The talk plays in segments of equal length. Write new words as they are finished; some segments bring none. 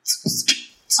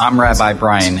I'm Rabbi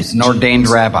Brian, an ordained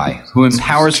rabbi who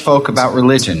empowers folk about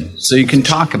religion so you can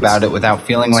talk about it without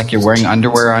feeling like you're wearing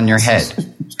underwear on your head.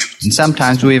 And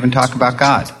sometimes we even talk about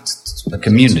God, a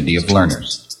community of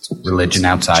learners, religion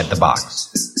outside the box.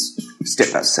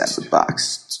 Step outside the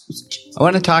box. I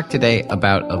want to talk today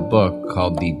about a book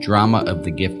called The Drama of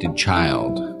the Gifted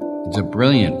Child. It's a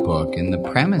brilliant book, and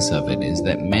the premise of it is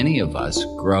that many of us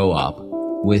grow up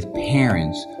with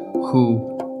parents who,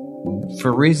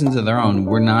 for reasons of their own,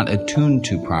 were not attuned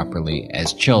to properly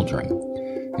as children.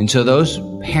 And so those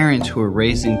parents who are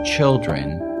raising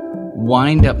children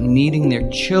wind up needing their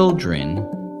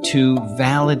children to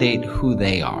validate who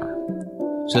they are,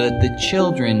 so that the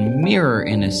children mirror,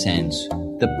 in a sense,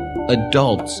 the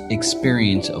adult's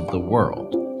experience of the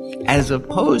world, as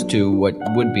opposed to what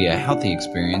would be a healthy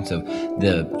experience of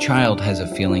the child has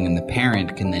a feeling and the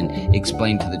parent can then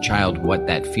explain to the child what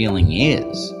that feeling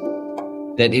is.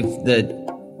 That if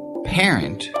the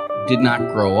parent did not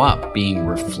grow up being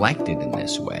reflected in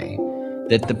this way,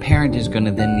 that the parent is going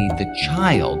to then need the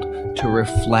child to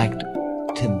reflect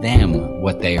to them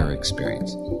what they are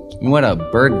experiencing. And what a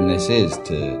burden this is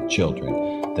to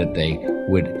children, that they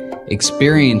would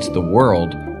experience the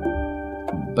world,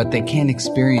 but they can't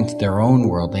experience their own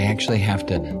world. They actually have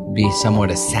to be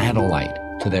somewhat a satellite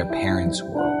to their parents'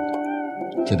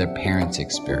 world, to their parents'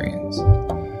 experience.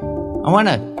 I want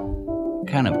to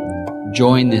kind of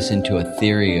join this into a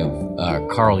theory of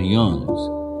Carl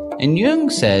Jung's. And Jung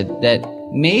said that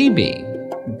maybe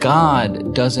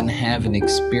God doesn't have an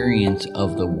experience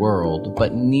of the world,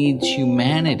 but needs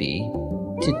humanity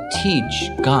to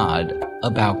teach God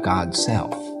about God's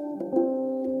self.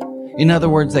 In other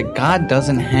words, that God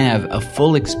doesn't have a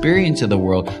full experience of the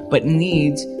world, but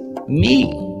needs me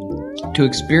to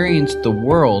experience the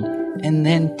world and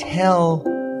then tell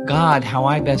God how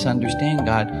I best understand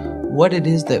God, what it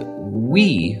is that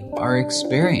we are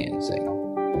experiencing.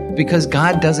 Because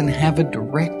God doesn't have a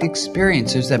direct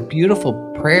experience. There's that beautiful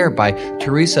prayer by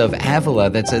Teresa of Avila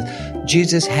that says,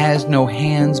 Jesus has no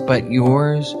hands but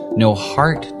yours, no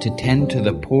heart to tend to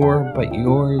the poor but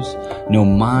yours, no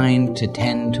mind to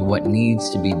tend to what needs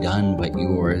to be done but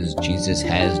yours. Jesus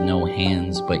has no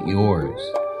hands but yours.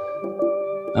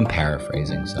 I'm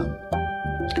paraphrasing some.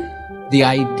 The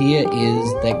idea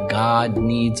is that God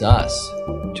needs us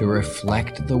to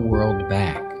reflect the world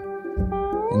back,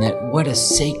 and that what a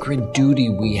sacred duty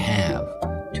we have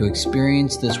to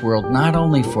experience this world, not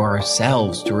only for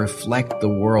ourselves, to reflect the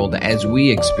world as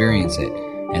we experience it,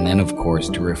 and then, of course,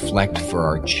 to reflect for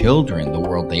our children the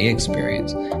world they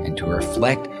experience, and to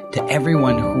reflect to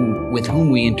everyone with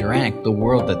whom we interact the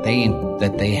world that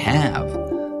they have,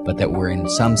 but that we're, in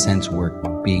some sense, we're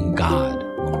being God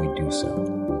when we do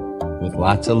so. With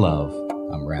lots of love,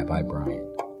 I'm Rabbi Brian.